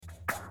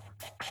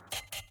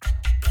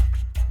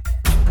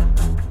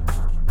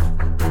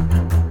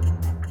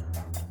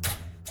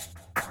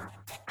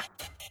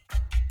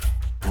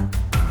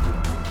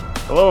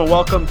Hello and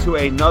welcome to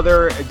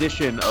another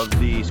edition of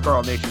the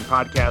Scarlet Nation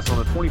Podcast on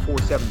the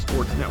 24/7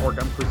 Sports Network.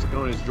 I'm Chris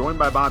Tsakonas, joined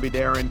by Bobby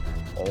Deren.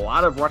 A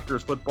lot of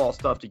Rutgers football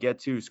stuff to get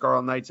to.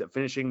 Scarlet Knights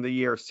finishing the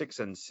year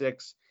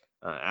 6-6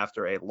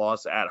 after a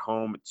loss at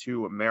home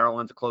to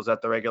Maryland to close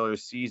out the regular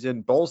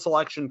season. Bowl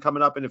selection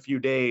coming up in a few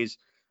days,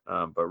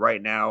 but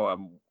right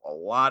now a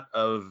lot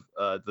of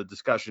the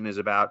discussion is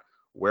about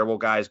where will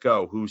guys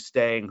go, who's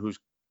staying, who's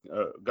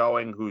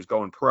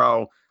going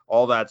pro,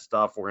 all that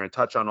stuff. We're going to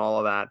touch on all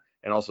of that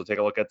and also take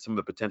a look at some of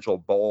the potential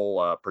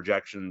bowl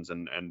projections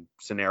and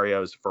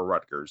scenarios for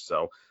Rutgers.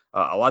 So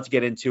a lot to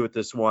get into with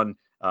this one.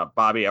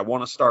 Bobby, I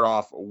want to start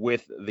off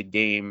with the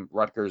game.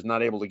 Rutgers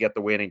not able to get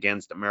the win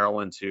against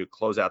Maryland to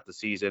close out the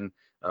season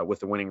with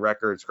the winning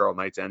record. Scarlet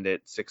Knights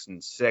ended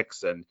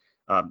 6-6, and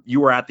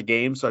you were at the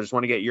game, so I just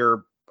want to get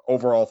your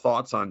overall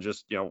thoughts on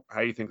just,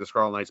 how you think the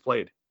Scarlet Knights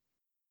played.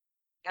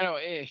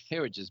 They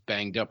were just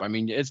banged up. I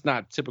mean, it's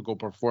not typical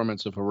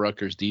performance of a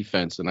Rutgers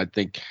defense, and I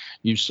think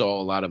you saw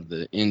a lot of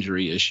the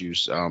injury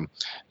issues,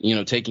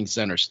 taking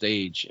center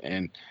stage.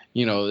 And,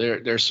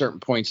 there are certain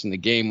points in the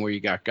game where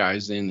you got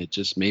guys in that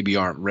just maybe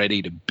aren't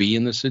ready to be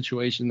in the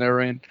situation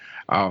they're in.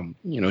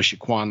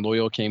 Shaquan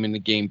Loyal came in the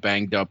game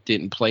banged up,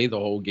 didn't play the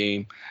whole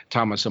game.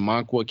 Thomas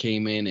Amankwa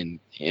came in and,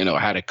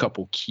 had a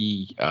couple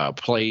key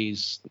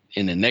plays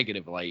in the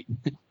negative light.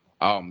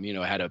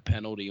 Had a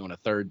penalty on a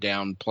third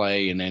down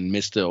play and then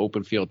missed the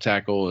open field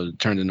tackle. It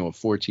turned into a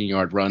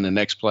 14-yard run the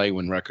next play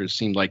when Rutgers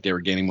seemed like they were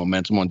gaining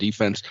momentum on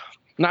defense.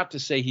 Not to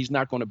say he's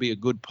not going to be a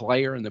good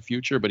player in the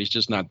future, but he's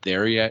just not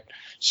there yet.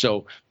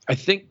 So I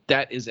think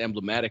that is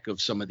emblematic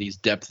of some of these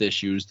depth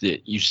issues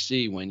that you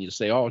see when you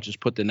say, just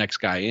put the next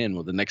guy in.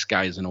 Well, the next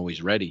guy isn't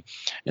always ready.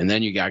 And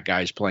then you got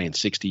guys playing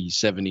 60,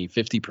 70,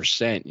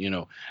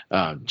 50%.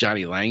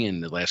 Johnny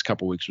Langen the last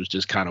couple of weeks was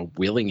just kind of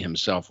willing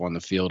himself on the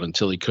field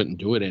until he couldn't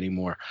do it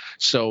anymore.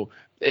 So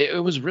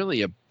it was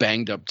really a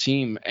banged up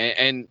team.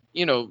 And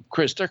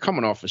Chris, they're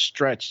coming off a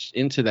stretch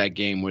into that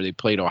game where they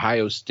played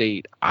Ohio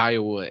State,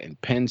 Iowa, and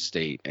Penn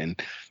State.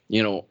 And,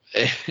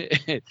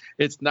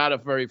 it's not a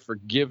very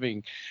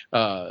forgiving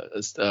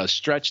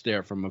stretch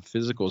there from a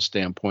physical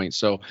standpoint.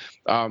 So,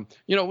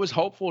 it was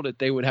hopeful that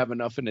they would have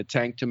enough in the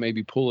tank to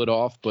maybe pull it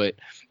off. But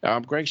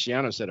Greg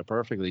Schiano said it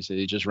perfectly. He said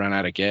he just ran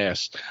out of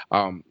gas.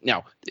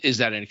 Now, is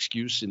that an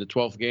excuse in the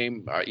 12th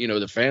game?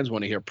 The fans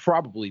want to hear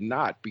probably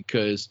not,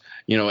 because,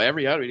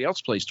 everybody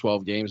else plays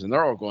 12 games and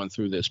they're all going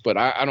through this. But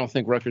I don't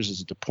think Rutgers is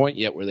at the point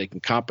yet where they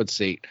can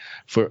compensate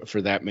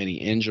for that many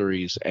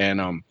injuries.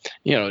 And,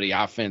 the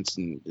offense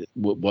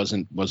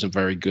wasn't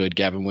very good.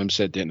 Gavin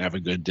Wimsatt didn't have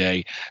a good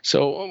day.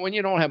 So when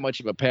you don't have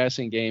much of a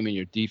passing game and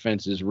your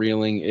defense is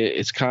reeling,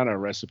 it's kind of a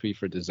recipe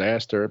for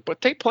disaster.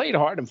 But they played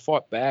hard and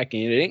fought back,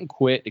 and they didn't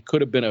quit. It could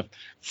have been a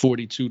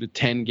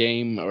 42-10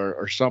 game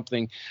or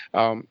something.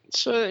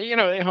 So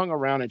they hung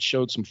around and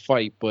showed some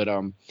fight, but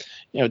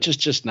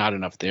just not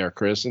enough there,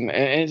 Chris. And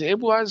it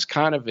was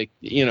kind of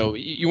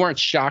you weren't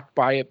shocked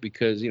by it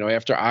because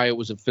after Iowa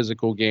was a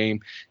physical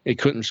game, they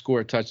couldn't score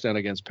a touchdown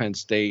against Penn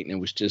State, and it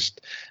was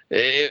just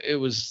it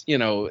was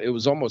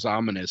almost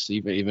ominous,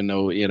 even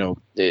though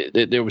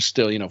there was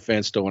still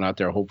fans still went out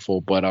there hopeful,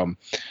 but a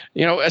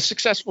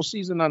successful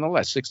season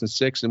nonetheless,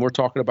 6-6, and we're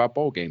talking about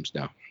bowl games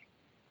now.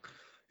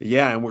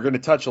 Yeah, and we're going to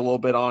touch a little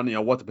bit on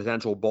what the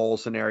potential bowl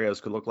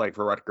scenarios could look like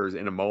for Rutgers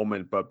in a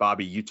moment. But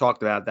Bobby, you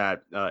talked about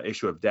that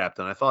issue of depth,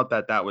 and I thought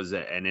that was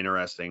an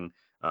interesting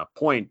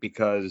point,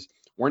 because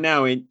we're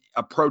now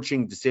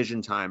approaching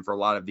decision time for a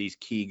lot of these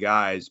key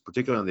guys,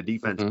 particularly on the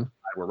defensive side,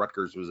 where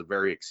Rutgers was a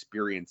very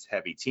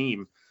experience-heavy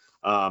team.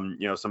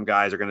 Some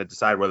guys are going to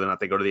decide whether or not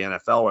they go to the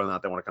NFL, whether or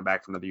not they want to come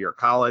back from another year of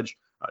college.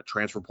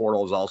 Transfer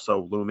portal is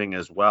also looming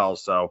as well.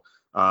 So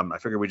I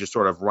figured we just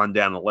sort of run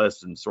down the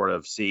list and sort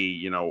of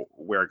see,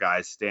 where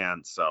guys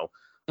stand. So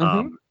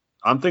I'm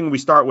thinking we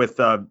start with,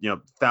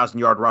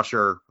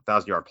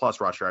 1,000-yard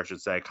plus rusher, I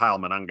should say, Kyle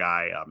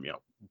Monangai,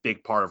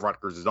 big part of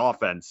Rutgers'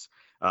 offense.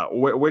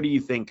 Where do you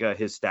think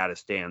his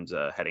status stands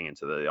heading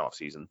into the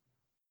offseason?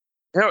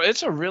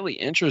 It's a really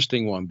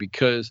interesting one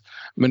because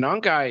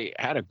Monangai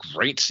had a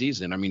great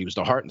season. I mean, he was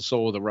the heart and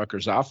soul of the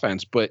Rutgers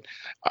offense, but,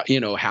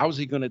 how's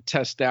he going to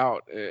test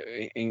out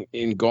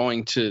in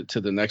going to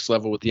the next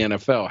level with the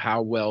NFL?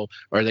 How well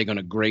are they going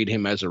to grade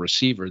him as a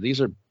receiver? These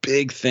are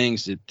big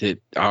things that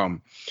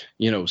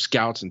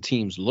scouts and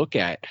teams look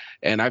at.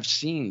 And I've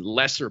seen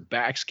lesser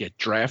backs get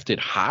drafted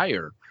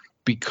higher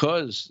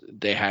because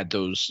they had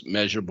those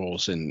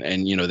measurables and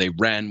they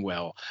ran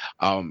well.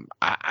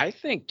 I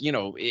think,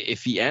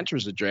 if he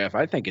enters the draft,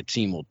 I think a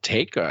team will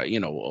take,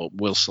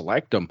 will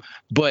select him.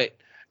 But,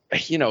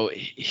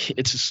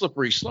 it's a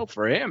slippery slope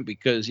for him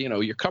because,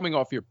 you're coming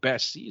off your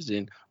best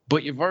season,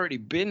 but you've already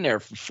been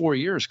there for 4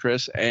 years,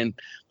 Chris. And,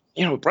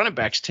 running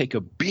backs take a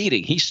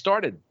beating. He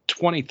started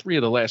 23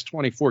 of the last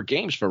 24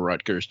 games for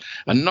Rutgers.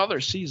 Another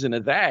season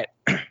of that.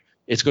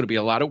 It's going to be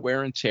a lot of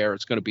wear and tear.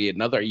 It's going to be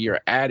another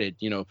year added.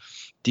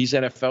 These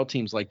NFL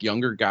teams like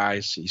younger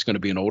guys. He's going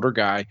to be an older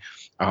guy.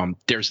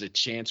 There's a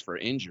chance for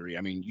injury.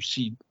 I mean, you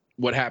see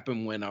what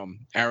happened when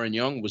Aaron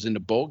Young was in the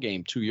bowl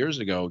game 2 years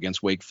ago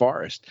against Wake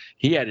Forest.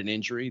 He had an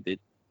injury that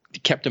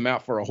kept him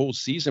out for a whole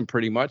season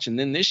pretty much. And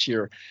then this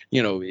year,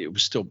 it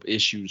was still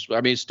issues.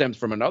 I mean, it stems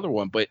from another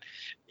one, but,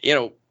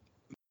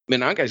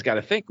 Monanga's got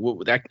to think,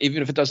 well, that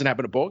even if it doesn't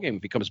happen in a bowl game,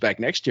 if he comes back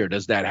next year,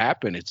 does that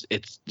happen?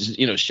 It's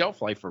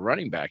shelf life for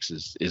running backs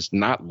is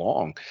not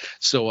long.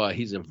 So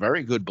he's a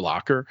very good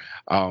blocker.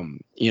 I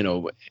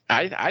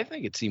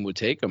think a team would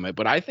take him,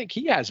 but I think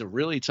he has a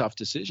really tough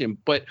decision.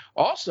 But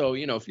also,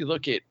 if you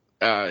look at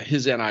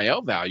his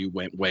NIL value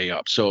went way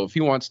up. So if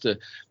he wants to,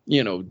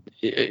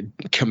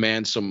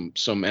 command some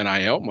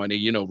NIL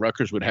money,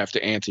 Rutgers would have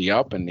to ante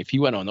up. And if he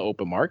went on the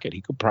open market, he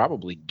could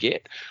probably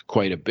get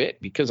quite a bit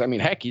because,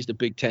 heck, he's the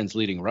Big Ten's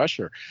leading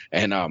rusher.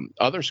 And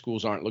other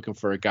schools aren't looking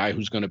for a guy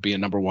who's going to be a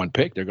number one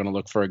pick. They're going to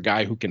look for a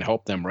guy who can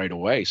help them right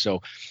away.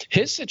 So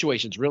his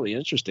situation is really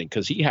interesting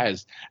because he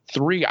has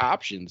three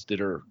options that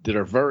are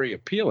very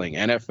appealing.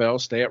 NFL,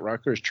 stay at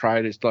Rutgers,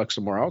 try his luck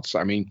somewhere else.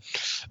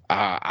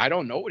 I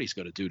don't know what he's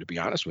going to do, to be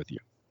honest with you.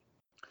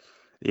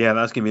 Yeah,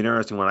 that's going to be an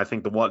interesting one. I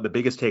think the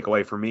biggest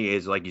takeaway for me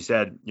is, like you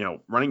said,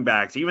 running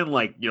backs, even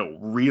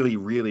really,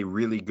 really,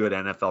 really good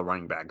NFL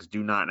running backs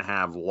do not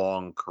have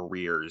long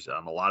careers.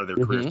 A lot of their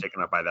careers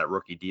taken up by that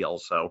rookie deal.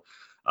 So,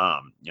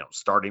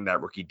 starting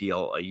that rookie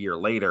deal a year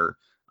later,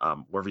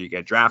 wherever you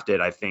get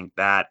drafted, I think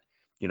that,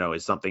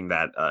 is something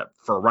that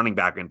for a running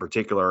back in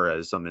particular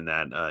is something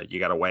that you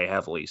got to weigh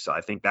heavily. So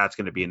I think that's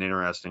going to be an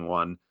interesting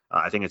one.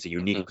 I think it's a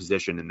unique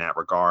position in that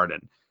regard.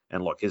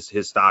 And look, his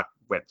stock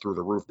went through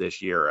the roof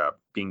this year,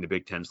 being the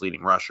Big Ten's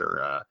leading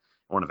rusher,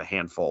 one of a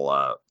handful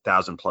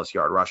 1,000+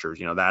 yard rushers.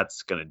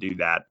 That's going to do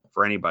that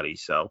for anybody.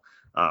 So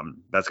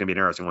that's going to be an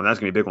interesting one.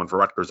 That's going to be a big one for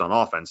Rutgers on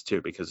offense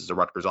too, because it's a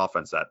Rutgers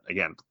offense that,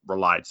 again,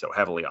 relied so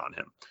heavily on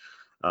him.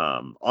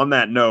 On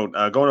that note,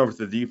 going over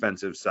to the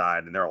defensive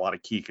side, and there are a lot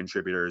of key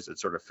contributors that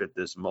sort of fit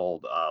this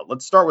mold.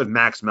 Let's start with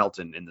Max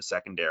Melton in the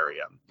secondary.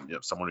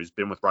 Someone who's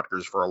been with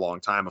Rutgers for a long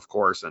time, of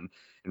course, and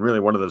really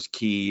one of those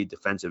key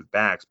defensive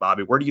backs.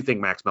 Bobby, where do you think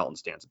Max Melton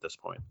stands at this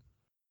point?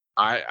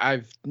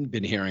 I've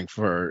been hearing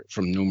from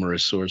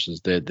numerous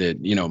sources that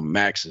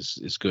Max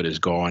is as good as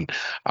gone.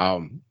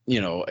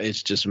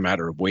 It's just a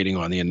matter of waiting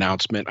on the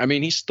announcement.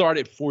 He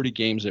started 40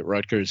 games at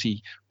Rutgers.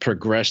 He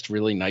progressed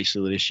really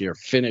nicely this year,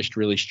 finished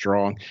really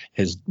strong,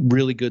 has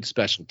really good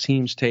special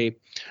teams tape.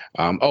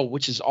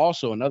 Which is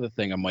also another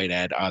thing I might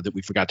add that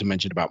we forgot to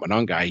mention about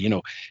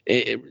Monangai.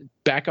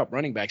 Backup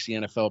running backs, the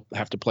NFL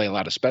have to play a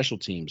lot of special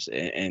teams,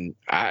 and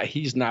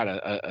he's not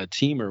a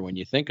teamer when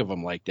you think of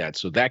him like that.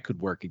 So that could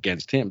work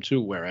against him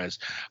too. Whereas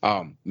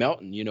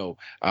Melton,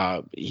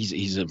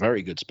 he's a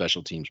very good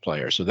special teams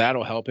player, so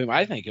that'll help him.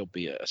 I think he'll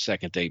be a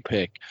second-day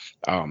pick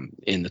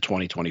in the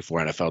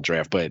 2024 NFL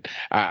draft, but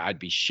I'd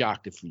be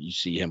shocked if you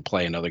see him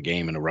play another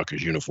game in a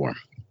Rutgers uniform.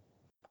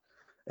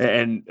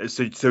 And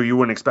so you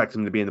wouldn't expect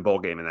him to be in the bowl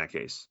game in that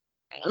case?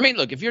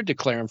 Look, if you're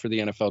declaring for the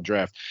NFL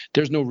draft,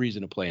 there's no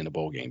reason to play in the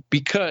bowl game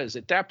because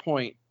at that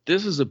point,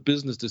 this is a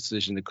business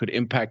decision that could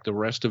impact the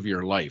rest of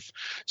your life.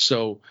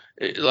 So,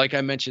 like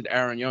I mentioned,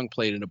 Aaron Young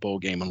played in a bowl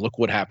game, and look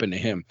what happened to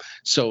him.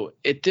 So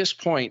at this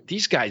point,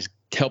 these guys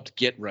helped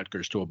get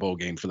Rutgers to a bowl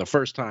game for the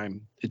first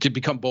time, to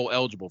become bowl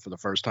eligible for the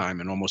first time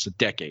in almost a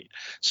decade.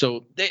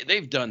 So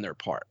they've done their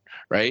part,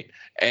 right?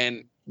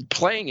 And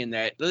playing in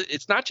that,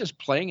 it's not just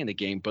playing in the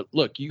game, but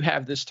look, you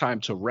have this time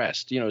to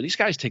rest. These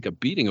guys take a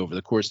beating over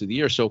the course of the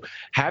year. So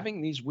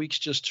having these weeks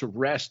just to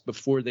rest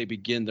before they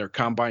begin their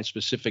combine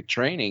specific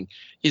training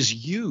is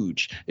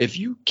huge. If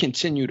you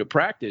continue to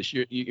practice,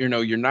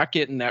 you're not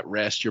getting that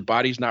rest. Your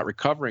body's not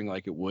recovering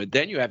like it would.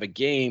 Then you have a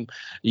game.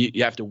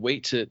 You have to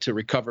wait to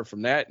recover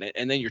from that.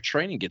 And then your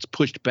training gets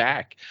pushed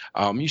back.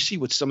 You see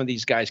what some of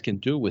these guys can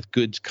do with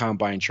good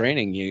combine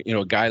training.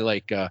 A guy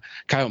like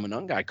Kyle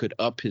Monangai could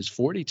up his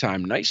 40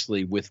 time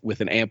nicely with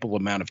an ample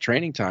amount of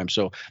training time.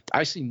 So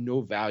I see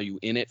no value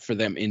in it for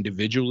them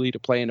individually to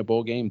play in a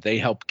bowl game. They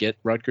help get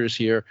Rutgers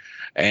here.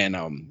 And,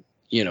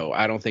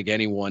 I don't think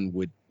anyone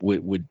would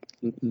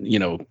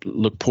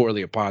look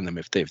poorly upon them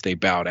if they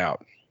bowed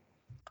out.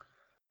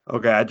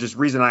 Okay,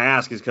 reason I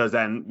ask is because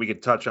then we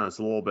could touch on this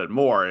a little bit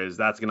more, is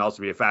that's going to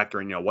also be a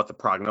factor in, what the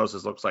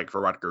prognosis looks like for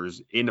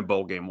Rutgers in a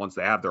bowl game once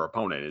they have their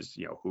opponent is,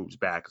 who's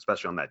back,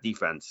 especially on that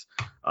defense.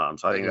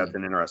 So I think that's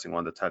an interesting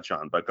one to touch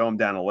on. But going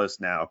down the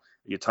list now,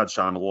 you touched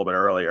on him a little bit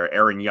earlier,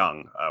 Aaron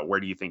Young.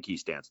 Where do you think he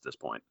stands at this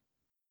point?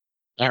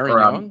 Aaron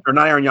Young? Or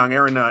not Aaron Young,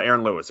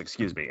 Aaron Lewis,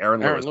 excuse me. Aaron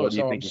Lewis, what do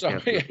you think he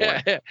stands at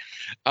this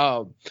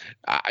point?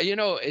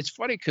 It's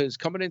funny because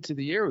coming into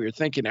the year, we were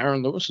thinking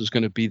Aaron Lewis was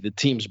going to be the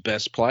team's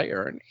best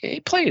player. And he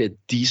played a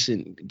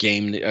decent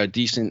game, a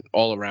decent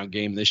all-around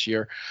game this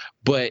year.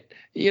 But,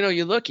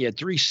 you look, he had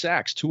 3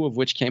 sacks, 2 of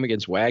which came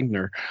against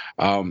Wagner.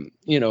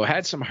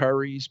 Had some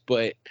hurries,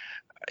 but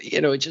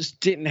it just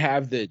didn't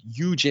have the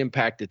huge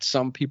impact that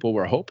some people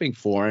were hoping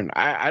for. And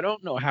I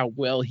don't know how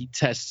well he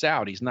tests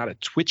out. He's not a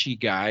twitchy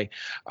guy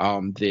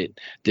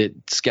that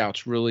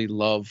scouts really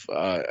love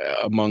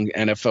among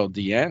NFL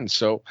DNs.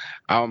 So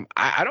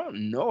I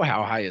don't know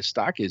how high his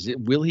stock is.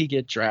 Will he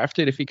get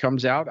drafted if he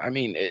comes out? I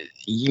mean,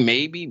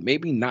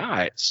 maybe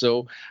not.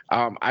 So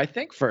I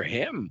think for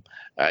him,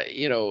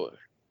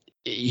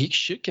 he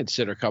should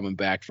consider coming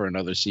back for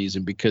another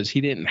season because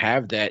he didn't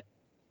have that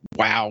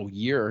wow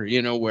year,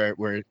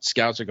 where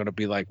scouts are going to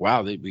be like,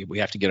 wow, we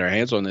have to get our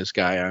hands on this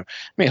guy. I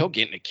mean, he'll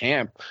get into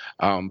camp,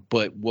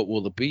 but what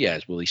will it be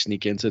as? Will he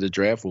sneak into the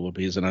draft? Will it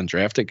be as an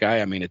undrafted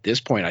guy? I mean, at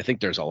this point, I think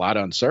there's a lot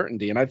of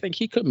uncertainty, and I think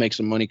he could make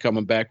some money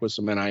coming back with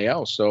some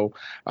NIL. So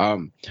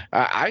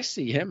I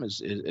see him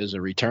as a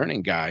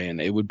returning guy,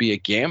 and it would be a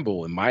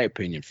gamble, in my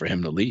opinion, for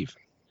him to leave.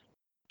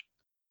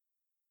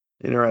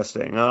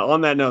 Interesting.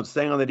 On that note,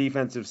 staying on the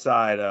defensive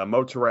side,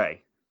 Mo Toure.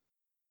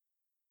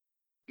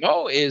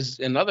 Mo is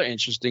another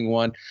interesting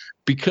one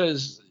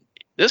because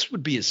this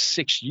would be his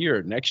 6th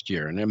year next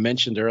year. And I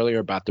mentioned earlier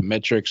about the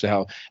metrics,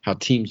 how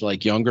teams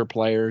like younger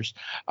players,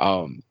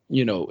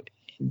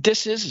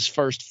 this is his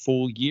first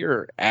full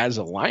year as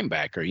a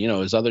linebacker.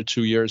 His other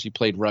 2 years he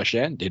played rush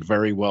end, did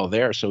very well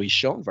there. So he's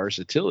shown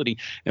versatility.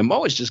 And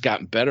Mo has just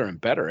gotten better and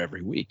better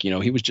every week.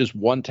 He was just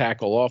one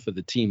tackle off of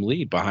the team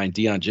lead behind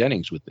Deion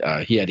Jennings.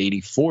 He had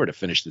 84 to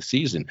finish the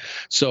season.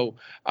 So,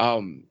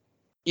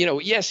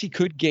 yes, he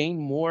could gain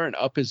more and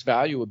up his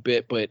value a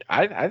bit, but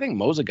I think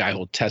Mo's a guy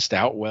who'll test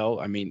out well.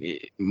 I mean,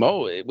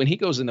 Mo, when he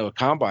goes into a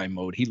combine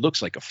mode, he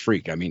looks like a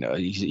freak. I mean,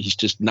 he's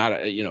just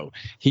not you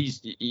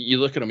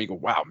look at him, you go,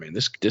 wow, man,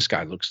 this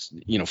guy looks,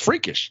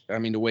 freakish. I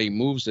mean, the way he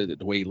moves, the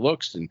way he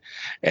looks,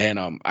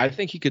 and I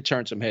think he could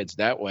turn some heads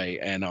that way,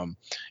 and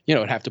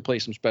have to play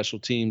some special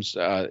teams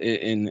at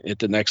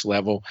the next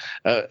level.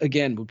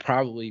 Again, would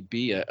probably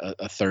be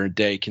a third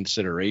day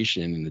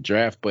consideration in the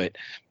draft, but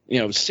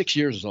 6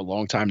 years is a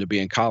long time to be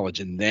in college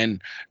and then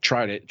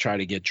try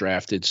to get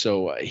drafted.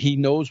 So he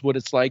knows what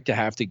it's like to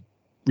have to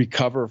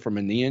recover from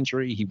a knee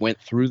injury. He went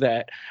through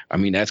that. I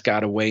mean, that's got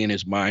to weigh in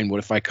his mind. What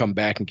if I come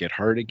back and get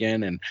hurt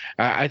again? And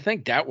I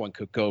think that one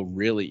could go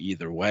really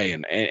either way.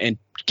 And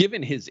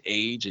given his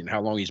age and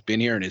how long he's been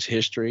here and his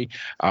history,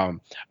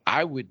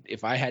 I would,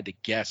 if I had to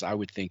guess, I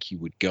would think he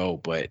would go.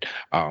 But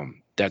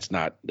that's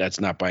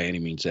not by any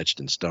means etched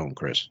in stone,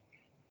 Chris.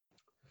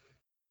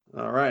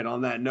 All right.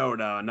 On that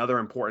note, another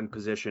important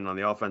position on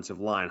the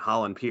offensive line,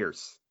 Holland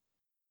Pierce.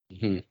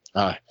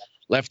 Mm-hmm.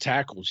 Left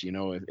tackles,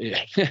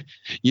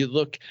 you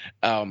look,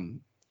 and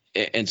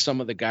some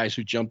of the guys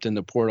who jumped in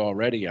the port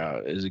already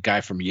is a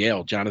guy from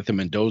Yale, Jonathan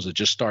Mendoza,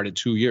 just started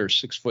 2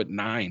 years,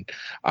 6'9".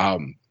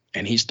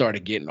 And he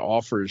started getting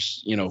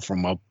offers,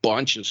 from a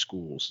bunch of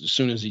schools as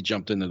soon as he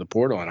jumped into the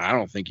portal. And I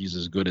don't think he's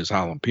as good as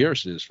Holland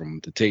Pierce is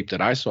from the tape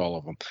that I saw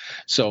of him.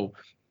 So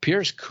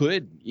Pierce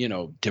could,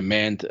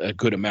 demand a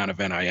good amount of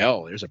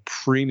NIL. There's a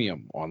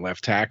premium on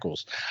left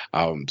tackles.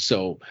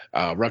 So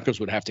Rutgers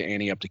would have to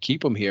ante up to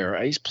keep him here.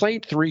 He's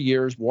played 3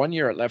 years, 1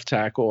 year at left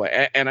tackle,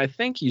 and I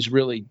think he's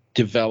really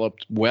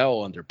developed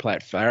well under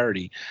Platt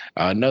Flaherty.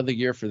 Another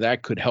year for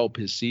that could help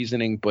his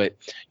seasoning, but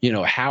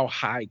how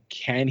high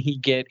can he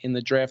get in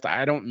the draft?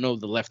 I don't know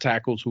the left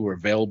tackles who are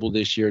available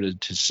this year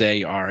to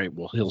say, all right,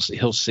 well,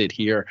 he'll sit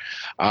here.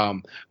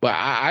 But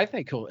I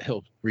think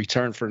he'll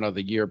return for another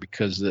year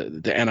because the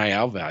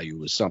NIL value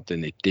was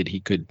something that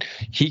he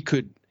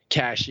could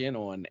cash in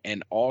on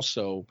and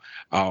also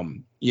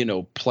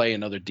play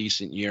another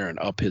decent year and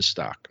up his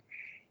stock.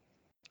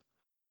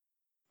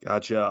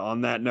 Gotcha.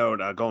 On that note,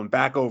 going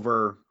back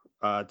over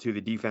to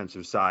the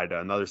defensive side,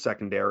 another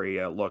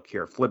secondary look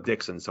here. Flip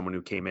Dixon, someone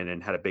who came in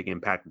and had a big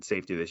impact at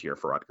safety this year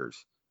for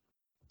Rutgers.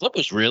 Flip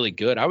was really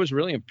good. I was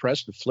really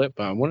impressed with Flip.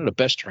 One of the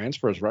best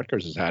transfers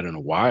Rutgers has had in a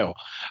while.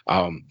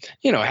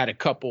 Had a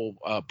couple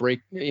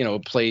break,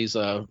 plays.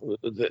 The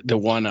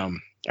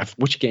one,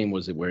 which game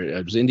was it? Where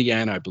it was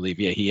Indiana, I believe.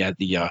 Yeah, he had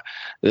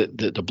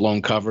the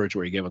blown coverage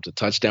where he gave up the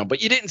touchdown.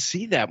 But you didn't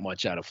see that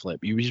much out of Flip.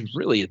 He was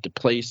really at the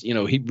place. He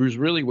was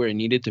really where he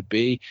needed to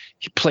be.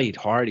 He played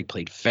hard. He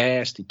played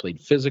fast. He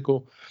played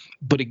physical.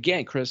 But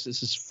again, Chris,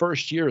 this is his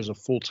first year as a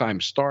full-time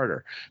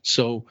starter.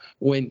 So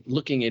when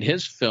looking at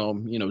his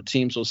film,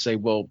 teams will say,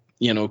 well,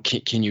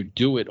 can you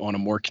do it on a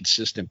more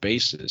consistent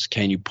basis?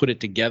 Can you put it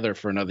together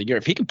for another year?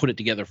 If he can put it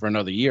together for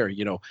another year,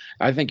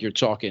 I think you're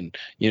talking,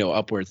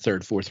 upward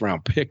 3rd, 4th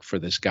round pick for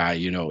this guy,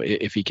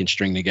 if he can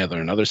string together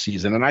another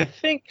season. And I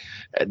think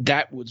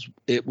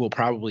it will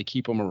probably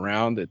keep him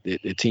around. That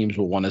the teams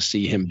will want to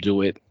see him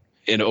do it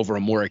over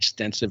a more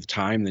extensive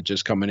time than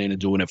just coming in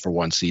and doing it for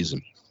one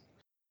season.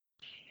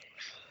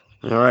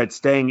 All right,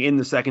 staying in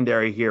the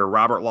secondary here,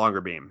 Robert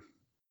Longerbeam.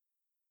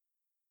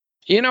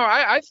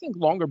 I think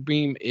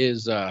Longerbeam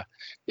is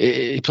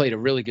he played a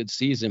really good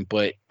season,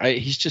 but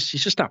he's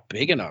just not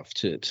big enough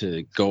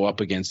to go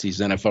up against these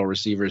NFL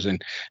receivers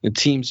and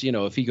teams.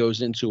 If he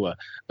goes into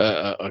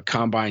a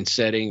combine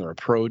setting or a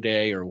pro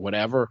day or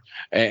whatever,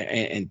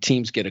 and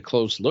teams get a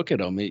close look at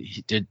him,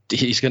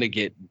 he's going to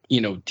get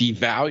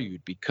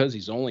devalued because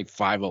he's only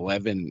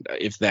 5'11",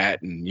 if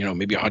that, and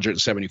maybe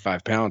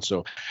 175 pounds.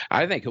 So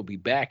I think he'll be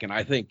back, and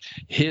I think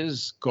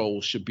his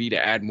goal should be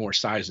to add more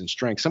size and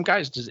strength. Some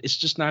guys, it's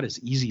just not as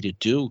easy to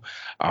do.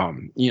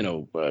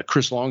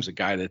 Chris Long's a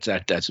guy that's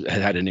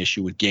had an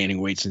issue with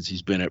gaining weight since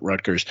he's been at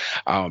Rutgers,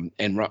 and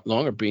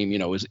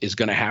Longerbeam, is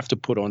going to have to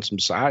put on some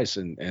size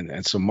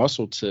and some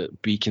muscle to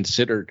be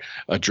considered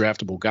a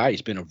draftable guy.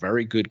 He's been a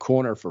very good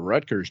corner for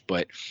Rutgers,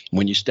 but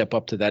when you step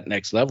up to that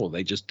next level,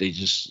 they just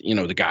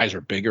the guys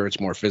are bigger, it's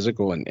more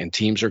physical, and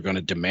teams are going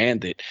to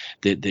demand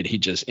that he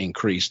just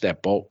increase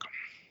that bulk.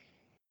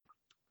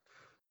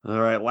 All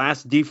right,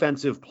 last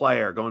defensive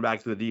player, going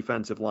back to the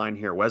defensive line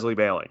here, Wesley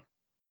Bailey.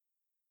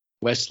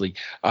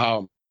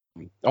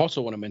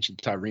 Also want to mention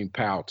Tyreen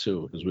Powell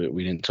too, because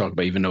we didn't talk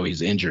about, even though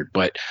he's injured.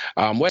 But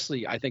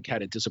Wesley, I think,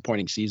 had a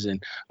disappointing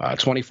season.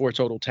 24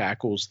 total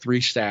tackles,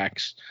 3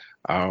 sacks.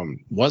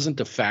 Wasn't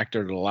the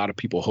factor that a lot of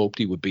people hoped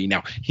he would be.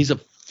 Now, he's a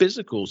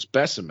physical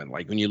specimen.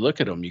 Like, when you look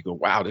at him, you go,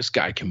 wow, this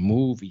guy can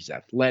move. He's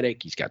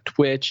athletic. He's got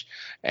twitch.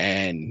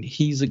 And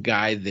he's a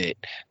guy that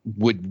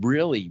would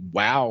really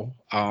wow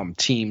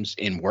teams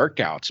in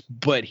workouts.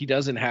 But he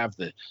doesn't have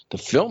the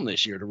film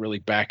this year to really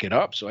back it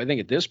up. So I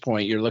think at this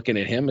point, you're looking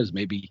at him as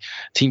maybe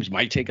teams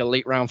might take a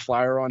late round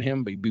flyer on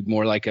him, but he'd be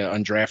more like an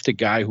undrafted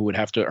guy who would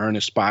have to earn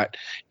a spot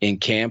in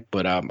camp.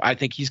 But I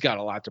think he's got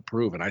a lot to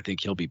prove, and I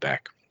think he'll be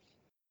back.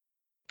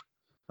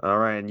 All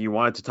right, and you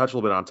wanted to touch a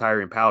little bit on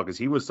Tyreen Powell, because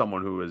he was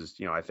someone who was,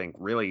 I think,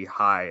 really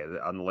high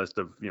on the list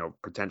of,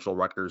 potential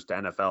Rutgers to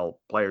NFL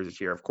players this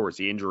year. Of course,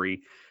 the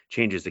injury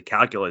changes the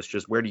calculus.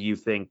 Just where do you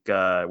think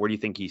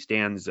he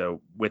stands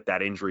with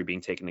that injury being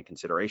taken into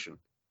consideration?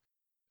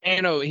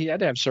 He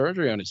had to have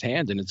surgery on his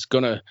hand, and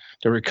the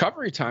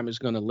recovery time is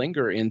going to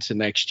linger into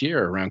next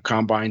year around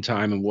combine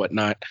time and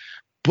whatnot.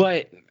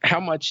 But how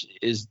much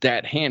is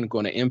that hand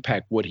going to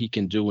impact what he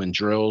can do in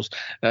drills?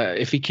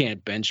 If he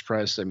can't bench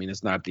press, I mean,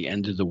 it's not the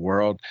end of the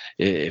world.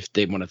 If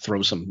they want to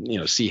throw some,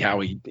 see how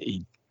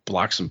he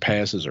blocks some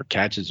passes or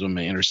catches them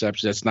and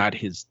interceptions, that's not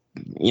his,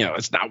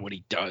 it's not what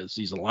he does.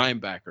 He's a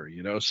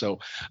linebacker, So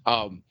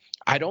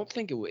I don't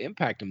think it will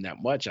impact him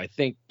that much. I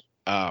think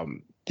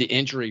the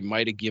injury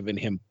might have given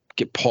him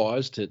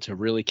pause to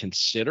really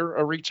consider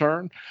a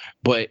return,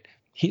 but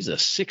he's a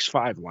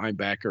 6'5"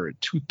 linebacker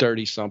at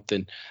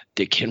 230-something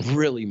that can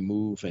really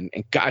move, and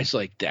guys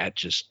like that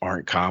just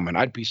aren't common.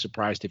 I'd be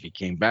surprised if he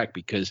came back,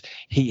 because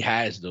he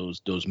has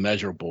those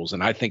measurables,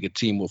 and I think a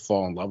team will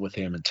fall in love with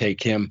him and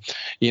take him.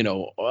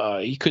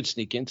 He could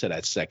sneak into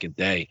that second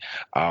day.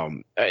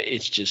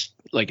 It's just,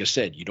 like I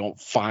said, you don't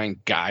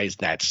find guys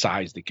that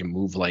size that can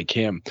move like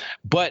him.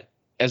 But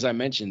as I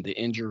mentioned, the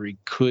injury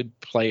could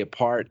play a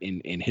part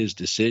in his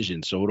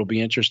decision. So it'll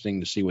be interesting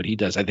to see what he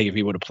does. I think if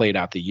he would have played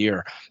out the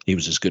year, he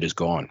was as good as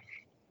gone.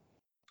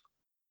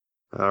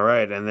 All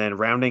right. And then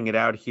rounding it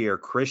out here,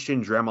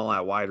 Christian Dremel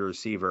at wide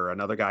receiver,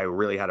 another guy who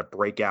really had a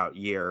breakout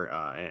year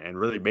and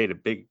really made a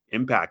big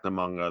impact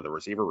among the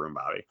receiver room,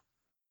 Bobby.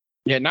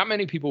 Yeah, not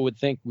many people would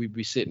think we'd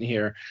be sitting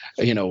here,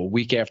 a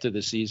week after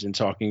the season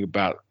talking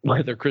about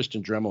whether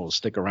Christian Dremel will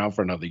stick around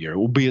for another year. It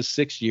will be a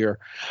 6th year.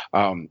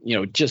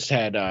 Just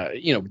had,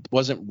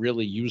 wasn't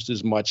really used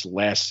as much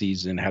last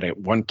season, had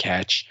 1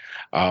 catch,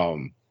 or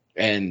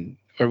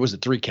was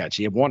it 3 catch?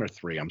 He had 1 or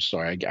 3. I'm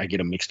sorry. I get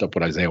him mixed up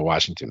with Isaiah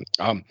Washington.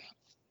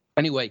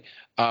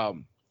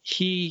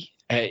 He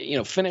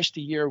finished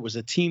the year, was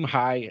a team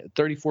high,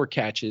 34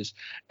 catches,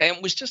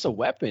 and was just a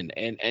weapon.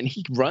 And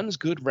he runs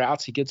good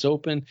routes. He gets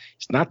open.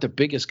 He's not the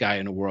biggest guy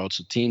in the world,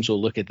 so teams will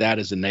look at that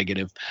as a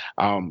negative.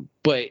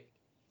 But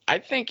I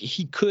think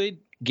he could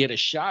get a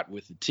shot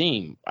with the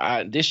team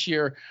this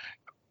year.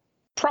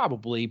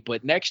 Probably,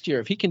 but next year,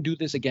 if he can do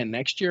this again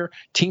next year,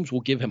 teams will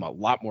give him a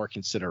lot more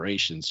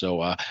consideration.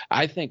 So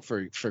I think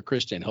for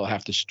Christian, he'll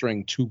have to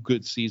string 2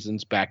 good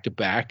seasons back to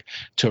back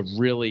to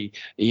really,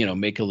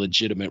 make a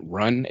legitimate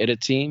run at a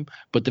team.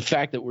 But the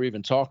fact that we're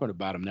even talking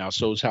about him now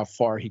shows how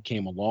far he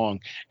came along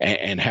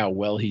and how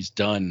well he's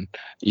done,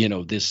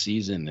 this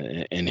season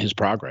and his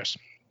progress.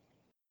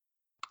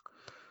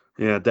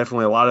 Yeah,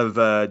 definitely a lot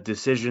of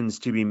decisions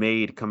to be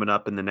made coming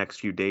up in the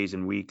next few days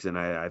and weeks. And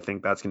I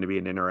think that's going to be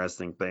an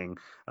interesting thing,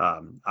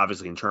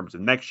 obviously in terms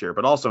of next year,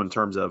 but also in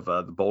terms of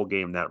the bowl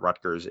game that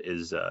Rutgers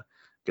is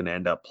going to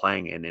end up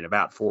playing in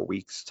about 4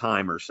 weeks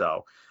time or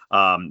so.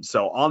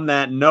 So on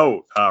that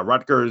note,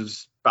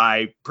 Rutgers,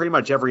 by pretty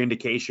much every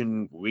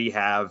indication we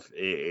have,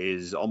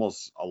 is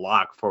almost a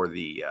lock for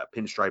the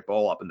Pinstripe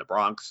Bowl up in the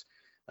Bronx.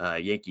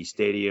 Yankee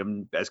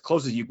Stadium, as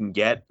close as you can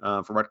get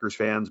for Rutgers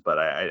fans. But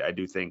I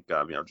do think,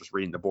 just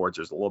reading the boards,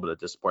 there's a little bit of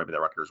disappointment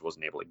that Rutgers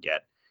wasn't able to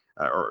get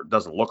or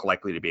doesn't look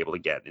likely to be able to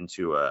get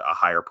into a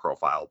higher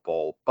profile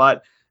bowl.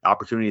 But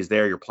opportunity is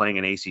there. You're playing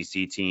an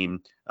ACC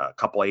team, a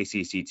couple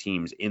ACC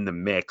teams in the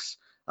mix.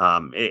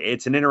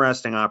 It's an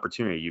interesting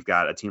opportunity. You've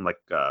got a team like,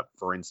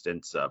 for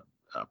instance,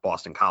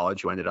 Boston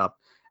College, who ended up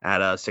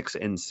at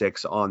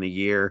 6-6 on the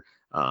year.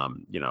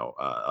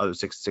 Other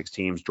 6-6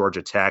 teams,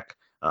 Georgia Tech,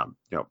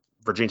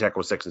 Virginia Tech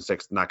was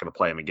 6-6, not going to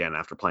play them again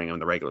after playing them in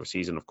the regular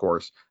season, of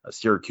course.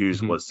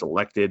 Syracuse was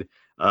selected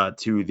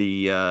to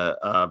the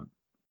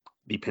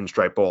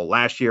Pinstripe Bowl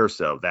last year,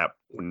 so that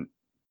wouldn't,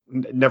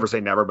 never say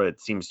never, but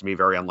it seems to me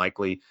very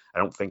unlikely. I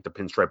don't think the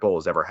Pinstripe Bowl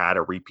has ever had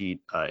a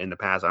repeat in the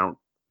past. I don't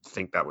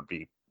think that would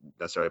be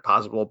necessarily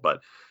possible,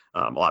 but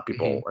a lot of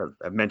people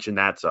have mentioned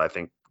that, so I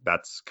think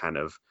that's kind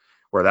of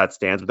where that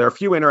stands. But there are a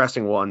few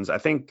interesting ones. I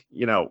think,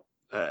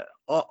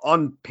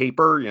 on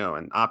paper,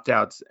 and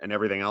opt-outs and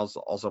everything else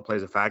also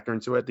plays a factor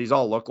into it. These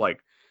all look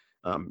like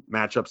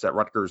matchups that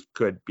Rutgers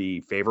could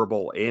be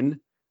favorable in.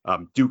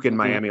 Duke and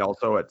Miami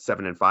also at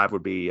 7-5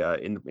 would be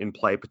in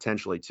play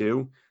potentially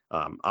too.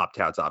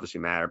 Opt-outs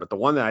obviously matter, but the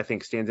one that I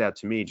think stands out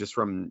to me just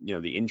from,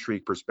 the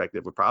intrigue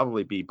perspective would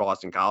probably be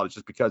Boston College,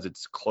 just because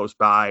it's close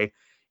by.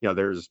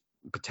 There's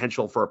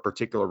potential for a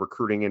particular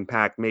recruiting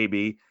impact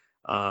maybe.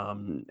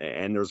 And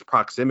there's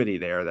proximity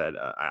there that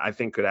I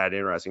think could add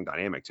interesting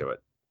dynamic to it.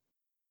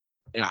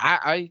 Yeah,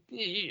 I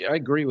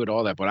agree with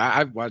all that, but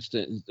I've watched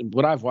it.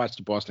 What I've watched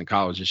at Boston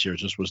College this year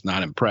just was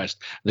not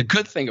impressed. The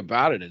good thing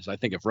about it is I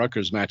think if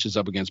Rutgers matches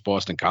up against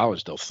Boston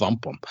College, they'll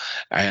thump them.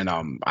 And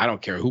I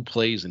don't care who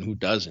plays and who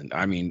doesn't.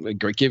 I mean,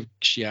 give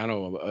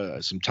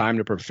Schiano some time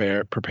to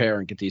prepare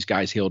and get these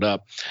guys healed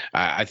up.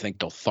 I think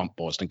they'll thump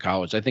Boston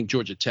College. I think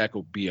Georgia Tech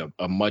will be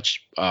a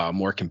much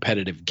more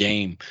competitive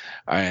game,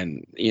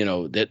 and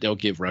that they'll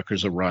give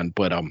Rutgers a run.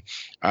 But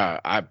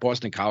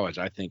Boston College,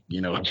 I think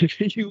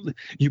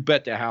you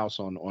bet the house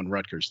on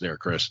Rutgers there,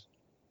 Chris.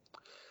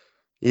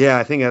 Yeah,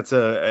 I think that's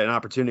an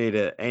opportunity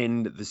to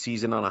end the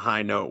season on a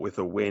high note with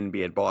a win,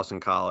 be it Boston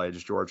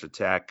College, Georgia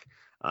Tech.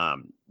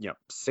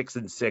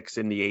 6-6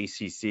 in the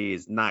ACC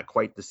is not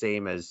quite the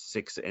same as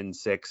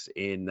 6-6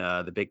 in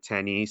the Big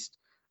Ten East.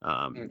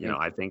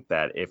 I think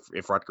that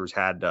if Rutgers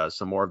had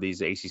some more of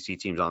these ACC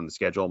teams on the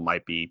schedule,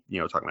 might be,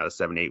 talking about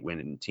a 7-8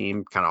 win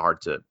team. Kind of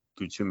hard to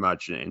do too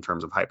much in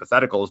terms of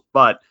hypotheticals,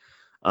 but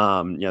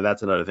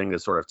that's another thing to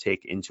sort of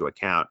take into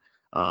account.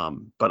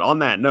 But on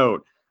that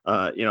note,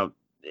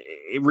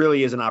 it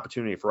really is an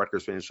opportunity for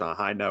Rutgers fans on a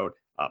high note.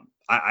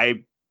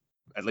 I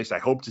at least I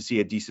hope to see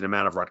a decent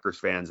amount of Rutgers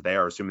fans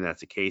there, assuming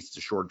that's the case. It's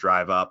a short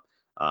drive up.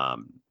 I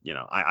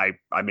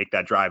make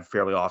that drive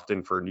fairly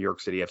often for New York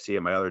City FC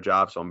at my other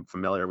job, so I'm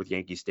familiar with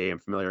Yankee Stadium,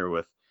 familiar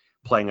with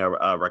playing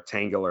a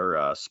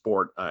rectangular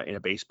sport in a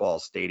baseball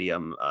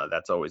stadium.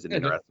 That's always an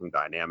interesting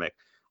dynamic.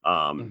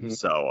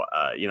 So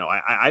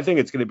I think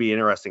it's going to be an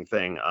interesting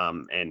thing.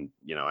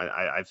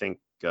 I think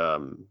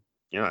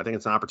I think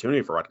it's an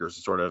opportunity for Rutgers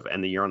to sort of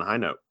end the year on a high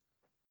note.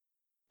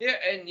 Yeah,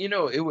 and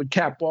it would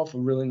cap off a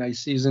really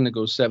nice season to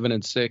go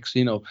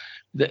 7-6.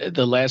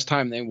 The last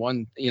time they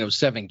won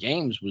 7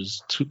 games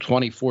was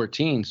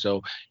 2014.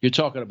 So you're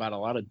talking about a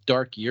lot of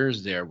dark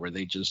years there where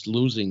they just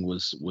losing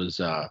was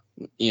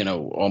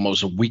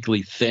almost a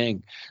weekly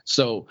thing.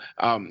 So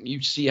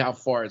you see how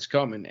far it's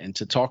coming, and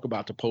to talk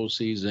about the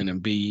postseason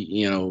and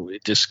be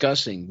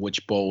discussing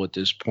which bowl at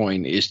this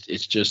point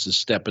it's just a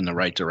step in the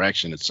right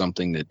direction. It's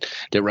something that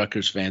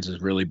Rutgers fans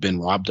have really been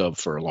robbed of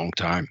for a long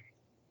time.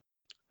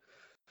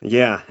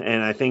 Yeah,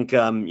 and I think,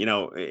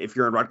 if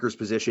you're in Rutgers'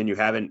 position, you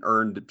haven't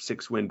earned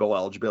 6-win bowl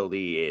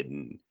eligibility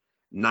in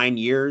 9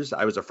 years.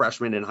 I was a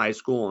freshman in high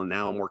school, and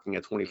now I'm working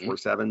at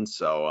 24/7.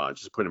 So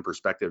just put in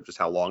perspective just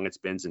how long it's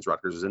been since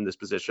Rutgers is in this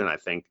position. I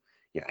think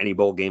any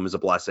bowl game is a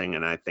blessing,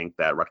 and I think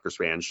that Rutgers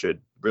fans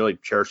should really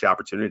cherish the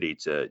opportunity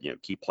to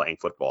keep playing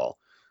football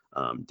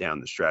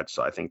down the stretch.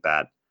 So I think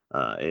that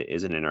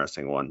is an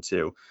interesting one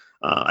too.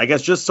 I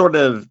guess just sort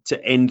of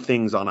to end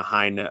things on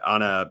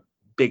a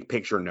big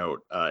picture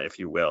note, if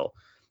you will,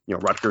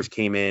 Rutgers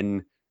came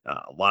in,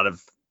 a lot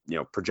of,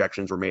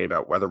 projections were made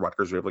about whether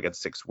Rutgers were able to get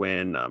 6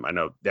 win. I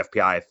know the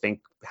FPI, I think,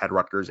 had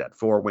Rutgers at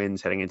 4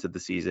 wins heading into the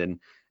season,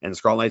 and the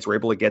Scarlet Knights were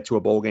able to get to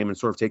a bowl game and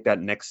sort of take that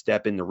next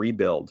step in the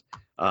rebuild.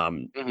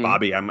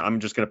 Bobby, I'm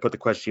just going to put the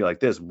question to you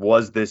like this.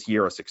 Was this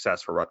year a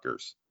success for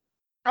Rutgers?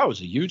 That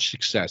was a huge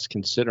success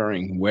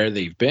considering where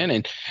they've been,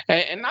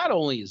 and not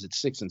only is it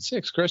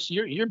 6-6, Chris,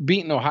 you're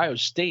beating Ohio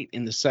State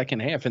in the second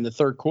half. In the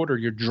third quarter,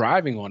 you're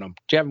driving on them.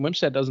 Gavin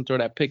Wimsatt doesn't throw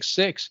that pick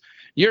 6.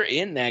 You're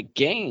in that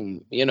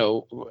game. You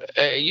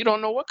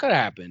don't know what could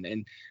happen,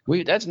 and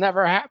that's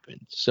never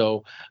happened.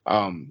 So,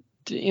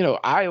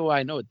 Iowa,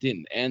 I know it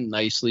didn't end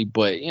nicely,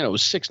 but it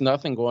was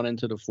 6-0 going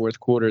into the fourth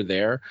quarter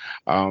there.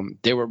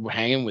 They were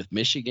hanging with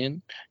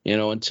Michigan,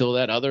 until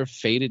that other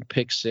faded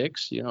pick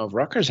 6. If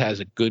Rutgers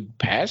has a good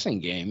passing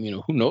game,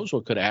 who knows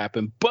what could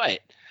happen. But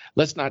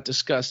let's not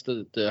discuss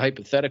the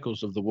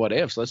hypotheticals of the what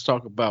ifs. Let's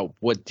talk about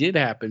what did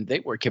happen. They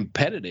were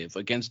competitive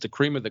against the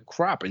cream of the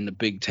crop in the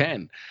Big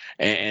Ten,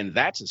 and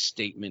that's a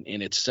statement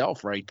in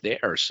itself right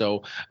there.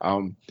 So,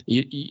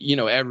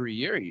 every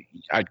year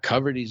I'd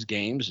cover these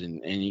games,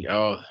 and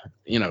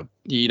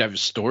you'd have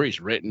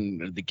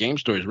the game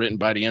stories written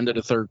by the end of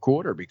the third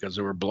quarter because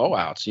there were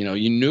blowouts.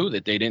 You knew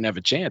that they didn't have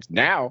a chance.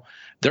 Now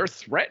they're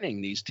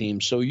threatening these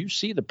teams. So you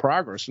see the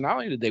progress. Not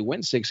only did they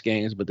win 6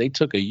 games, but they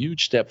took a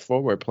huge step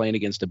forward playing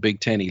against a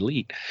Big Ten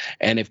elite.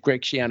 And if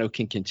Greg Schiano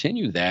can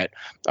continue that,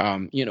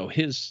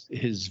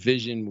 his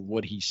vision,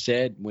 what he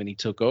said when he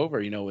took over,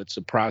 it's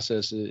a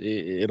process.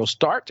 It'll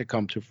start to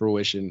come to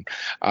fruition.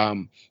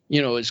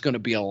 It's going to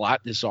be a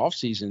lot this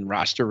offseason.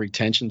 Roster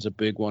retention's a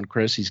big one,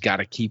 Chris. He's got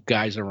to keep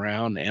guys around.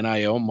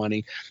 NIL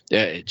money,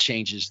 it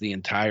changes the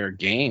entire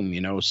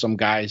game. Some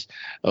guys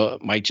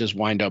might just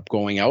wind up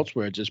going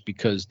elsewhere just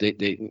because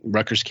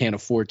Rutgers can't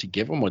afford to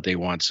give them what they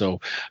want. So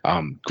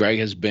Greg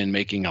has been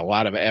making a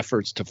lot of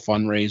efforts to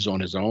fundraise on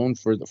his own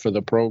for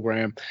the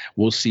program.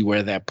 We'll see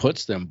where that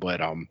puts them,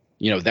 but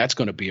that's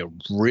going to be a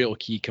real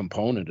key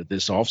component of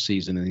this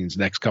offseason in these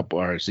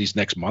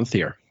next month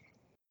here.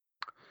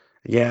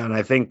 Yeah, and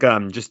I think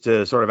just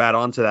to sort of add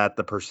on to that,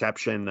 the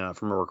perception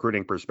from a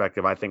recruiting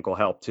perspective, I think will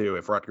help too.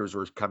 If Rutgers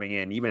was coming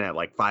in even at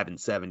like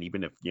 5-7,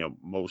 even if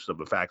most of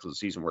the facts of the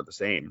season were the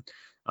same,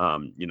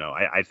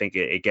 I think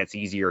it gets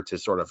easier to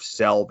sort of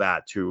sell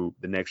that to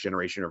the next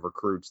generation of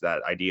recruits,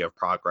 that idea of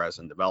progress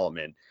and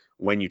development,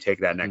 when you take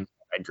that next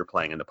and you're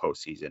playing in the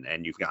postseason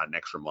and you've got an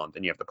extra month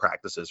and you have the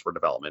practices for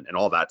development and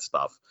all that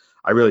stuff.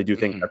 I really do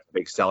think that's a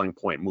big selling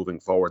point moving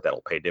forward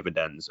that'll pay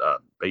dividends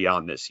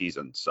beyond this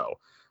season. So.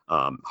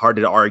 Hard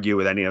to argue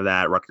with any of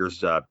that.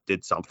 Rutgers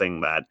did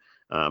something that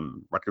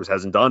Rutgers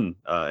hasn't done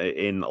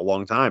in a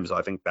long time. So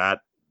I think that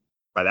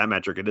by that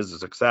metric, it is a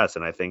success.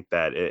 And I think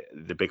that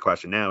the big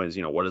question now is,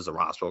 what does the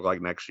roster look like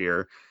next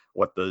year?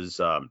 What does,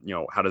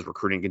 how does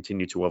recruiting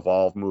continue to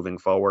evolve moving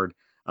forward?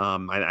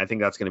 I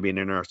think that's going to be an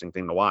interesting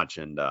thing to watch.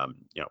 And,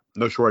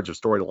 no shortage of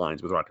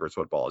storylines with Rutgers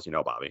football, as you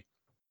know, Bobby.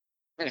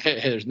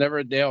 There's never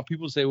a day off.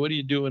 People say, what do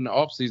you do in the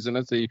off season?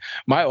 I say,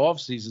 my off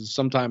season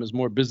sometimes is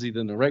more busy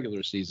than the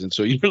regular season.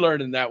 So you're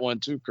learning that one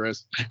too,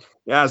 Chris.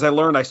 Yeah, as I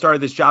learned, I started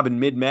this job in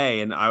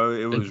mid-May and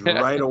it was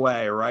right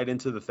away, right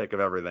into the thick of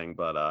everything,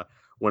 but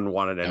wouldn't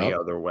want it any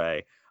other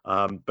way.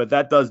 But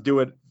that does do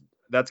it.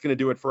 That's going to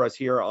do it for us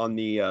here on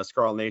the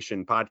Scarlet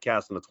Nation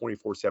podcast on the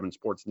 24/7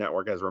 Sports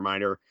Network. As a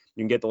reminder,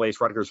 you can get the latest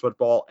Rutgers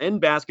football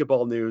and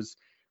basketball news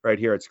right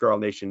here at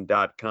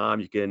scarletnation.com.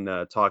 You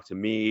can talk to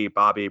me,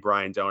 Bobby,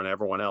 Brian, Deren, and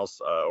everyone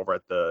else over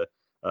at the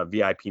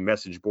VIP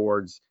message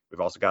boards. We've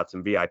also got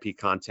some VIP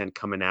content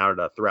coming out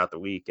throughout the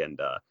week, and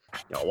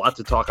a lot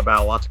to talk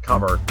about, a lot to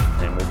cover,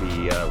 and we'll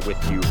be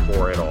with you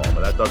for it all.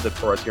 But that does it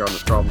for us here on the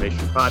Scarlet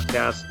Nation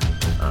podcast.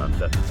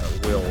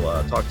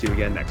 We'll talk to you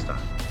again next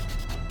time.